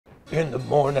In the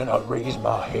morning I raise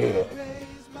my head,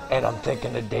 and I'm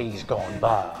thinking the day's gone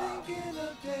by.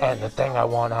 And the thing I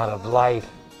want out of life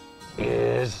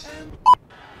is...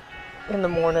 In the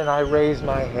morning I raise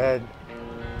my head,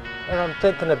 and I'm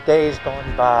thinking of days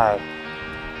gone by.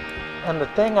 And the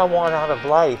thing I want out of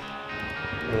life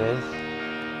is...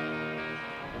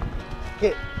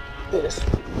 Get this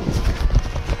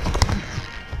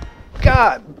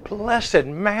God blessed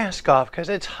mask off, because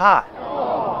it's hot.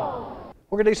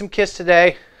 We're going to do some Kiss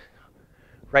today,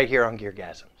 right here on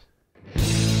GearGasms.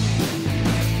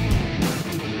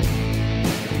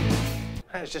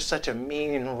 That is just such a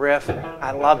mean riff.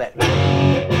 I love it.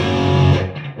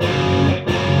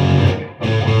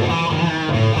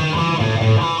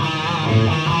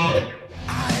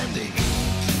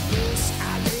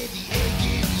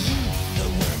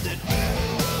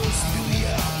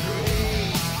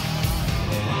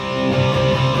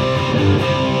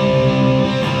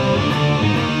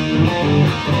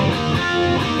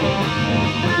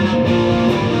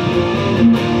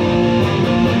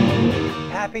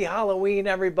 Happy Halloween,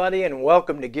 everybody, and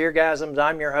welcome to GearGasms.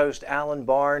 I'm your host, Alan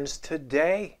Barnes.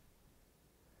 Today,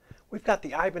 we've got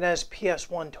the Ibanez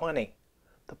PS120,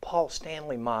 the Paul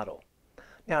Stanley model.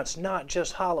 Now, it's not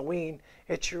just Halloween,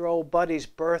 it's your old buddy's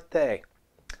birthday.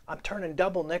 I'm turning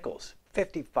double nickels,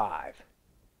 55.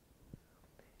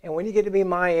 And when you get to be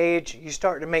my age, you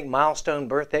start to make milestone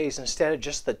birthdays instead of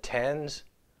just the 10s.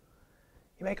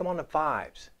 You make them on the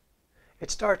 5s.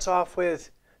 It starts off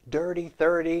with Dirty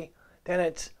 30, then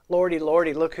it's Lordy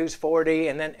Lordy, look who's 40,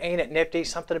 and then ain't it nifty,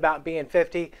 something about being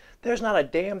 50. There's not a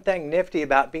damn thing nifty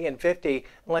about being 50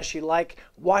 unless you like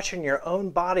watching your own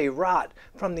body rot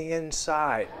from the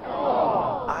inside.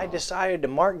 Aww. I decided to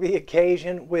mark the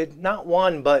occasion with not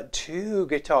one but 2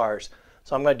 guitars.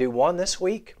 So I'm going to do one this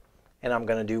week, and I'm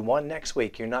going to do one next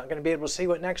week. You're not going to be able to see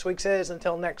what next week's is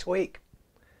until next week.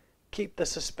 Keep the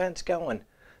suspense going.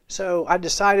 So I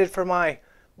decided for my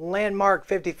landmark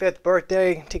 55th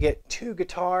birthday to get 2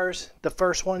 guitars. The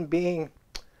first one being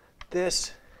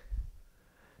this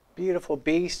beautiful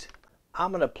beast.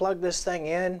 I'm going to plug this thing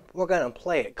in. We're going to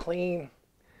play it clean,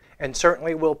 and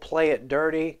certainly we'll play it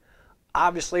dirty.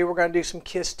 Obviously, we're going to do some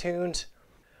Kiss tunes.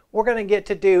 We're going to get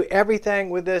to do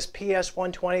everything with this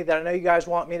PS120 that I know you guys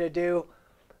want me to do.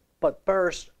 But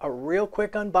first, a real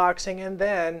quick unboxing, and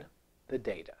then the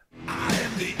data.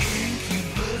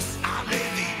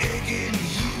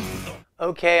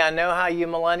 Okay, I know how you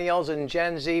millennials and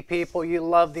Gen Z people, you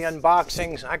love the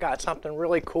unboxings. I got something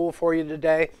really cool for you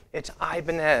today. It's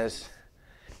Ibanez.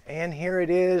 And here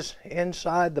it is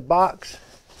inside the box.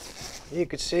 You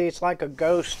can see it's like a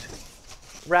ghost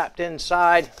wrapped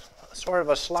inside, sort of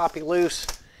a sloppy loose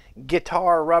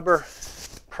guitar rubber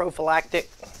prophylactic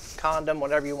condom,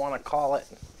 whatever you want to call it.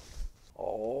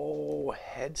 Oh,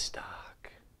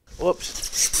 headstock.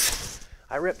 Whoops.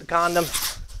 I ripped the condom.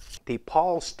 The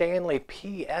Paul Stanley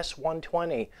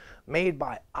PS120, made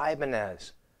by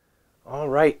Ibanez. All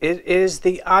right, it is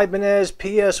the Ibanez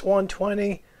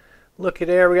PS120. Look at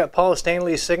there, we got Paul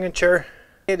Stanley's signature.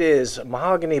 It is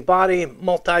mahogany body,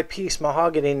 multi-piece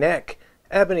mahogany neck,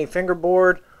 ebony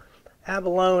fingerboard,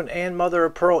 abalone and mother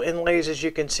of pearl inlays, as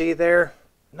you can see there.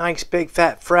 Nice big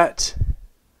fat frets,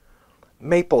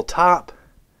 maple top,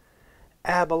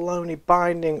 abalone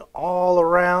binding all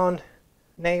around.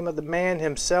 Name of the man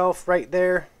himself right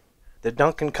there. The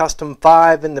Duncan Custom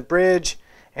 5 in the bridge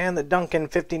and the Duncan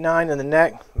 59 in the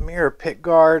neck. Mirror pick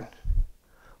guard,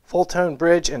 full tone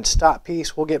bridge and stop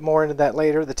piece. We'll get more into that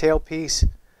later. The tail piece.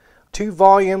 2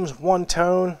 volumes, 1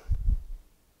 tone.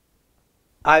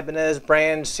 Ibanez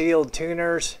brand sealed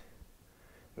tuners.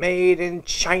 Made in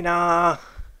China.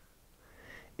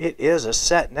 It is a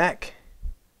set neck.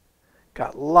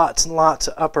 Got lots and lots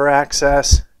of upper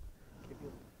access.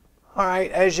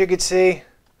 Alright, as you can see,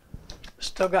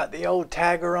 still got the old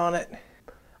tagger on it.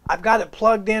 I've got it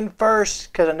plugged in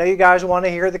first because I know you guys want to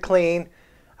hear the clean.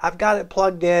 I've got it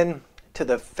plugged in to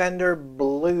the Fender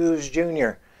Blues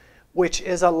Junior, which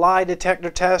is a lie detector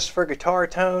test for guitar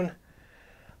tone.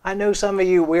 I know some of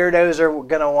you weirdos are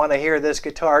going to want to hear this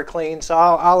guitar clean, so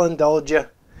I'll indulge you.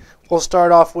 We'll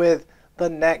start off with the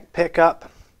neck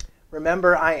pickup.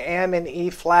 Remember, I am in E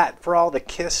flat for all the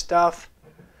Kiss stuff.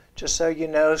 Just so you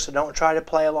know, so don't try to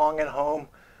play along at home.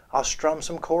 I'll strum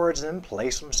some chords and then play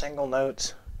some single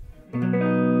notes.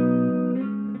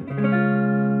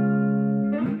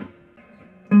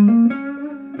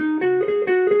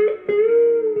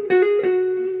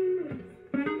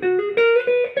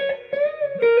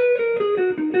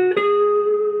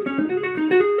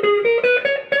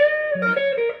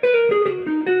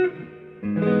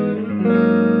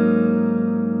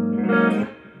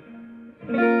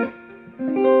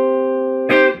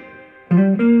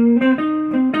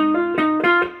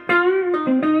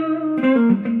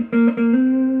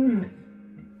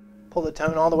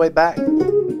 tone all the way back.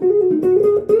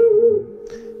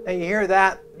 Now you hear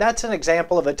that? That's an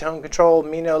example of a tone control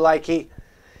me no likey.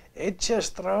 It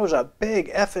just throws a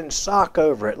big effing sock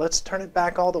over it. Let's turn it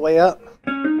back all the way up.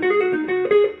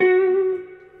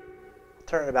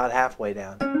 Turn it about halfway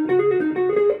down.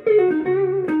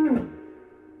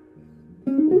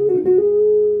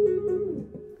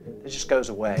 It just goes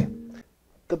away.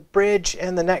 The bridge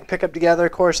and the neck pick up together,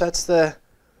 of course, that's the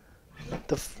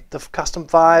custom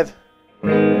 5.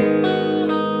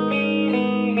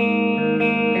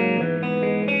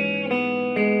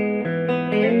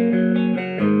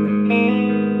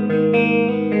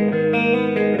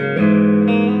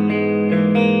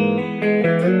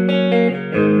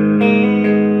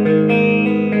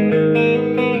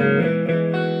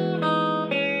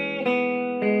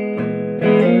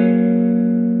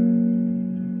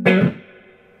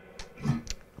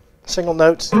 Single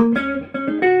notes.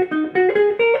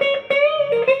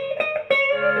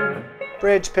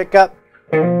 Bridge pickup.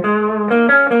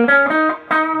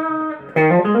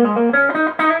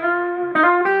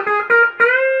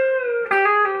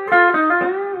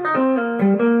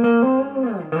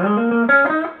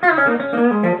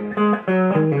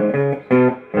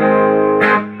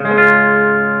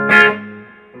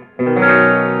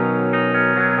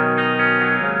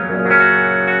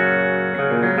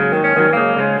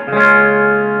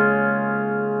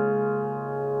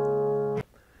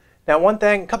 Now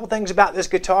a couple things about this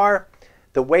guitar.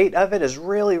 The weight of it is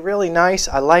really, really nice.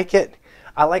 I like it.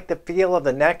 I like the feel of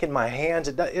the neck in my hands.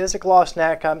 It is a gloss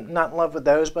neck. I'm not in love with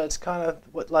those, but it's kind of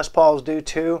what Les Pauls do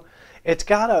too. It's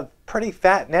got a pretty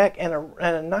fat neck and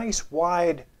a nice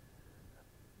wide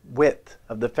width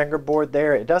of the fingerboard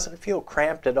there. It doesn't feel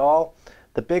cramped at all.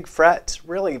 The big frets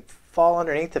really fall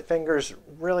underneath the fingers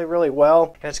really, really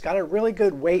well. And it's got a really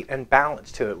good weight and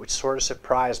balance to it, which sort of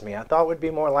surprised me. I thought it would be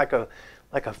more like a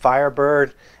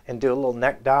Firebird and do a little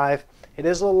neck dive. It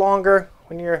is a little longer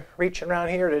when you're reaching around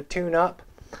here to tune up,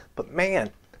 but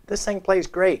man, this thing plays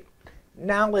great.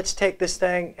 Now let's take this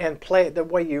thing and play it the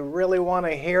way you really want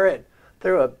to hear it,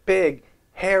 through a big,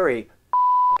 hairy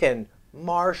f***ing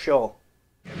Marshall.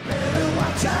 You better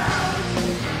watch out,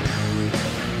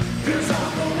 'cause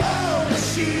I'm a war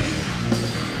machine.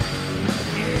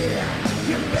 Yeah,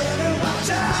 you better watch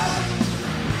out,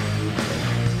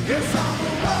 'cause I'm a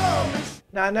war machine.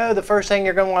 Now I know the first thing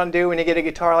you're going to want to do when you get a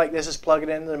guitar like this is plug it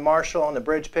into the Marshall on the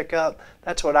bridge pickup.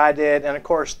 That's what I did, and of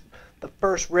course the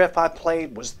first riff I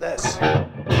played was this.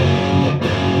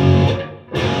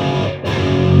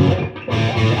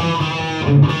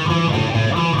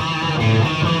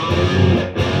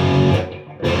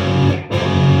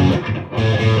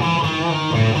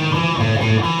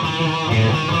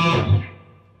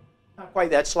 Not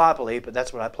quite that sloppily, but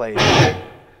that's what I played.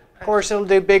 Of course it'll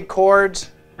do big chords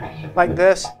like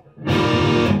this.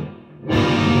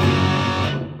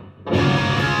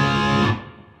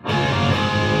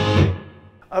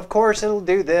 Of course it'll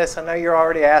do this. I know you're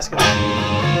already asking.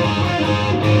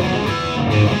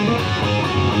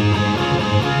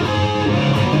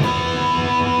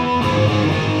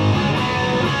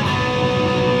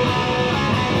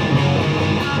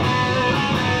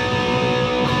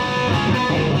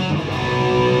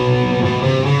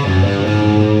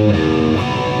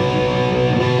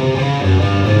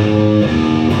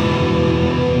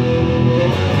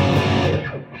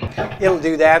 It'll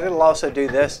do that. It'll also do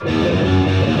this.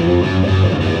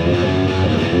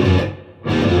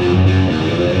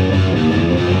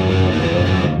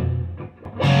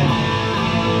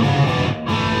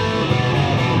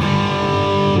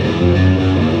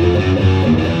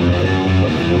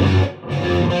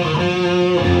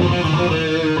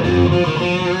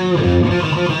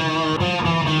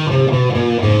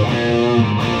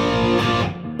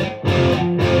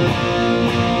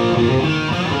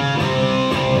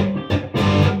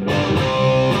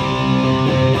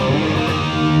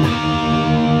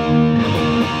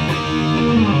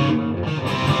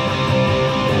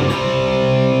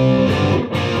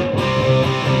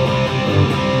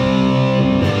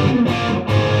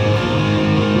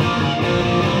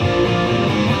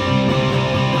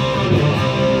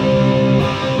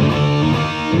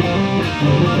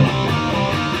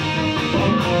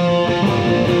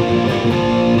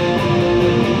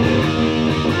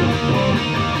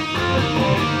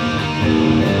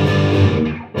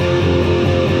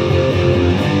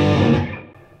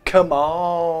 Come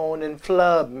on and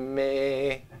flub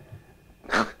me.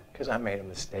 Because I made a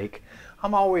mistake.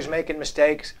 I'm always making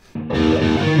mistakes.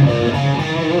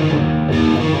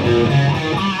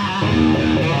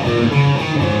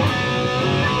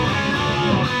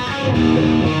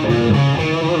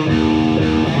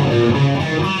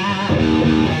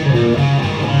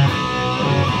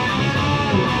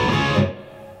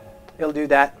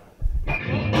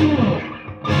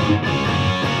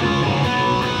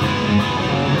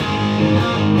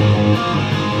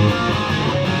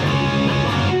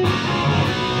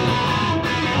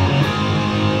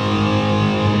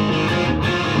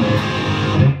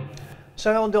 So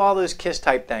it'll do all those kiss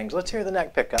type things. Let's hear the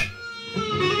neck pickup.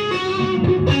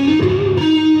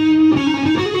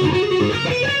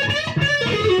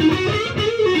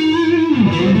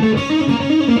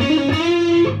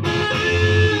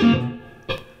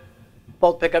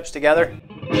 Both pickups together.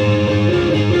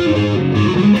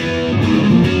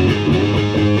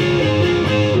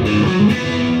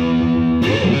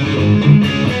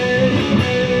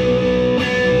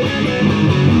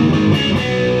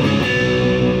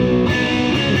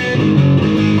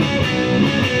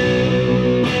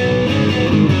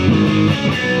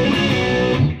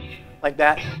 Like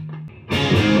that.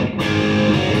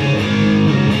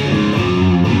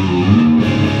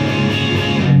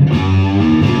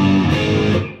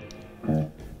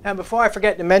 And before I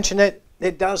forget to mention it,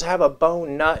 it does have a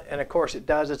bone nut, and of course it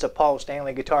does. It's a Paul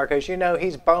Stanley guitar, because you know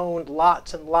he's boned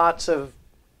lots and lots of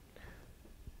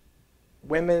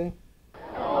women.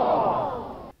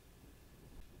 Aww.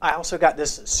 I also got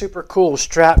this super cool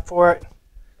strap for it.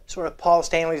 Sort of Paul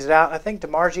Stanley's it out. I think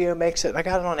DiMarzio makes it. I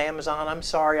got it on Amazon. I'm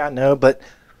sorry, I know, but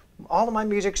all of my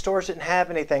music stores didn't have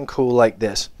anything cool like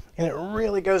this. And it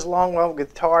really goes along well with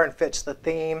guitar and fits the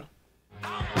theme.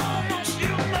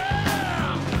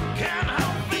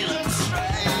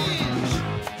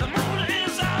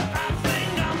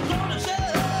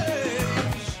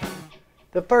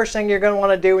 The first thing you're going to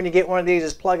want to do when you get one of these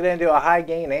is plug it into a high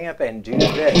gain amp and do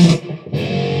this.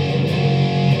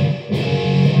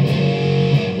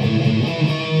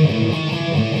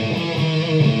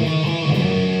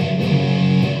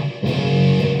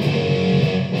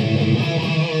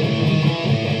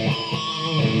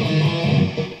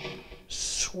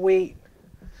 Sweet.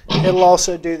 It'll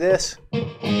also do this.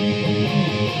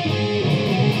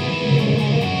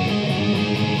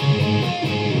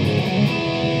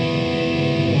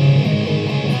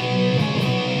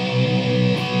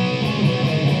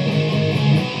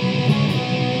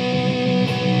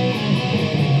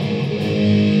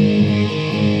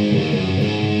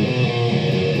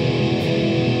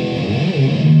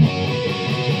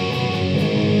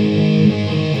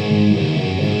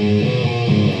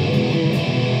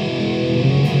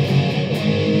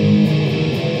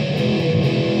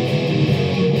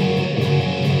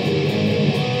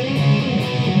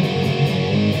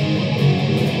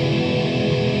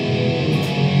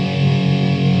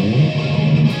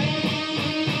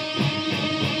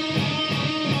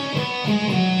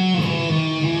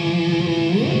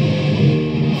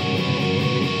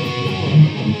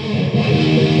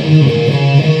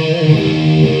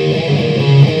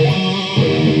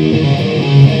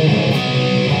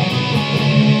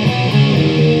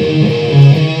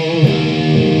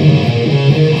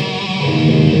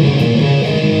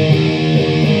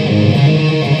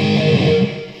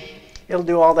 It'll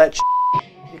do all that shit.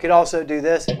 You could also do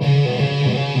this.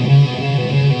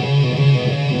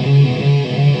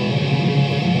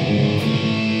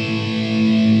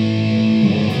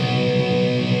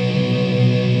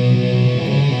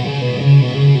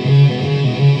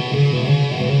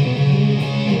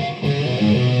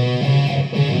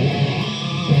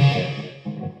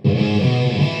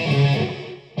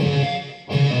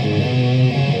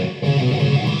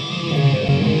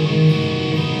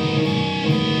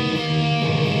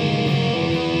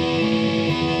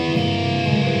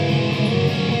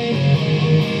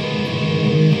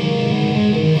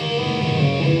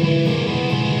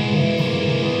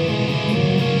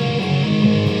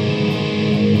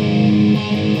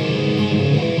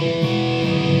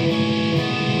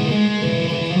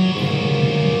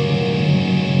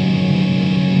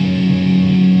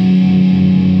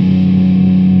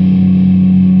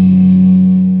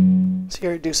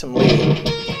 Here, do some lead.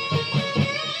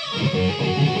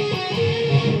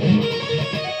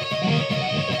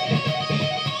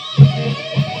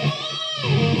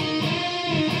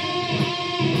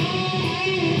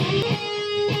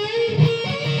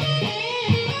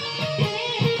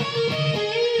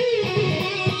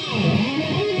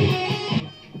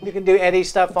 You can do Eddie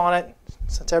stuff on it,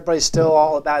 since everybody's still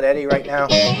all about Eddie right now.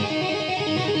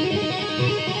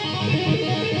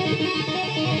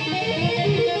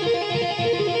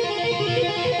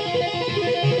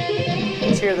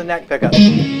 Let's hear the neck pickup.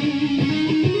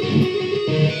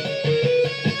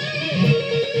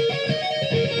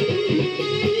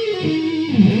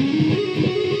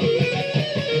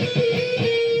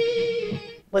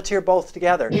 Let's hear both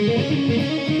together.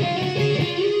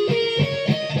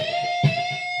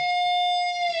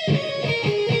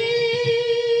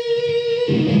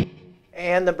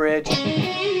 And the bridge.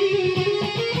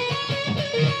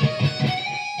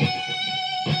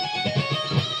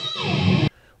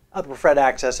 Upper fret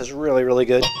access is really, really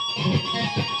good.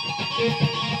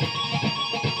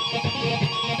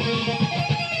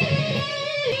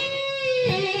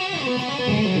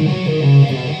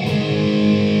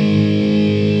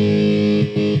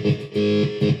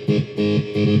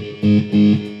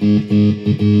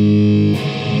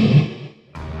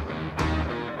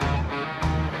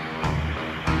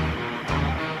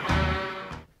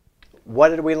 What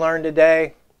did we learn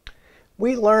today?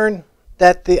 We learned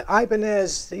that the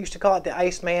Ibanez, they used to call it the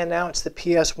Iceman, now it's the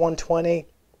PS120,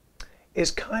 is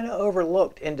kind of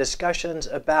overlooked in discussions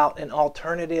about an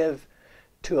alternative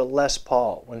to a Les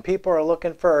Paul. When people are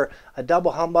looking for a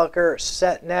double humbucker,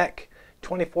 set neck,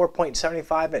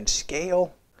 24.75-inch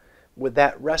scale with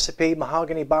that recipe,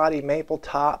 mahogany body, maple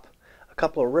top, a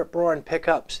couple of rip-roaring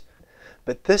pickups,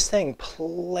 but this thing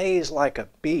plays like a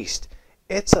beast.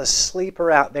 It's a sleeper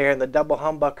out there in the double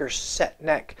humbucker, set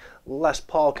neck, Les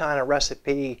Paul kind of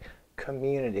recipe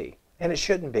community, and it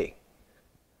shouldn't be.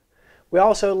 We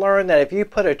also learned that if you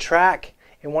put a track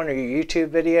in one of your YouTube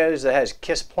videos that has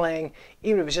Kiss playing,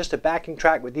 even if it's just a backing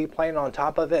track with you playing on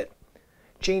top of it,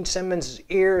 Gene Simmons'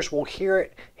 ears will hear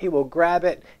it, he will grab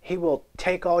it, he will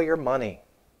take all your money.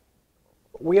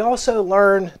 We also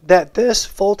learned that this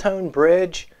full-tone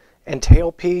bridge and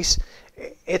tailpiece,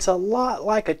 it's a lot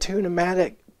like a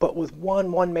Tune-o-matic, but with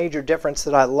one major difference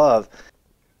that I love.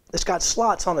 It's got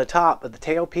slots on the top of the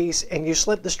tailpiece, and you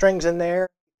slip the strings in there.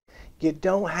 You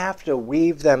don't have to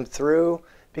weave them through,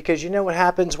 because you know what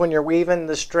happens when you're weaving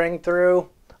the string through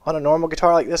on a normal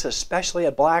guitar like this, especially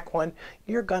a black one.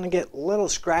 You're going to get little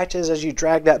scratches as you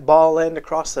drag that ball in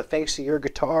across the face of your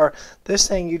guitar. This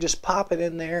thing, you just pop it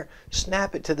in there,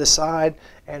 snap it to the side,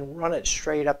 and run it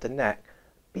straight up the neck.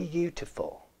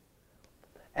 Beautiful.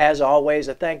 As always,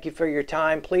 I thank you for your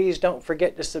time. Please don't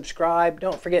forget to subscribe.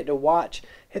 Don't forget to watch.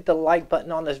 Hit the like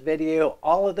button on this video.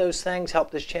 All of those things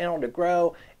help this channel to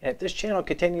grow. And if this channel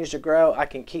continues to grow, I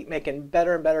can keep making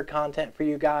better and better content for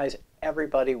you guys.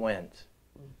 Everybody wins.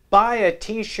 Buy a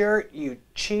t-shirt, you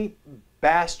cheap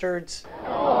bastards.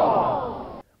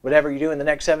 Aww. Whatever you do in the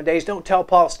next 7 days, don't tell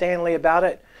Paul Stanley about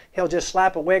it. He'll just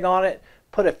slap a wig on it,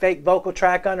 put a fake vocal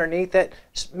track underneath it,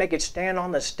 make it stand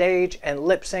on the stage, and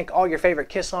lip sync all your favorite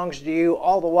Kiss songs to you,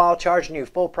 all the while charging you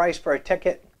full price for a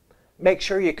ticket. Make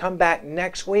sure you come back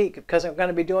next week, because I'm going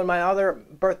to be doing my other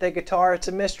birthday guitar. It's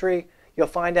a mystery. You'll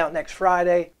find out next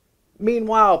Friday.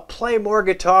 Meanwhile, play more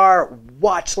guitar,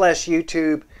 watch less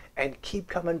YouTube, and keep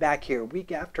coming back here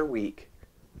week after week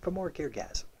for more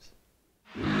GearGasms.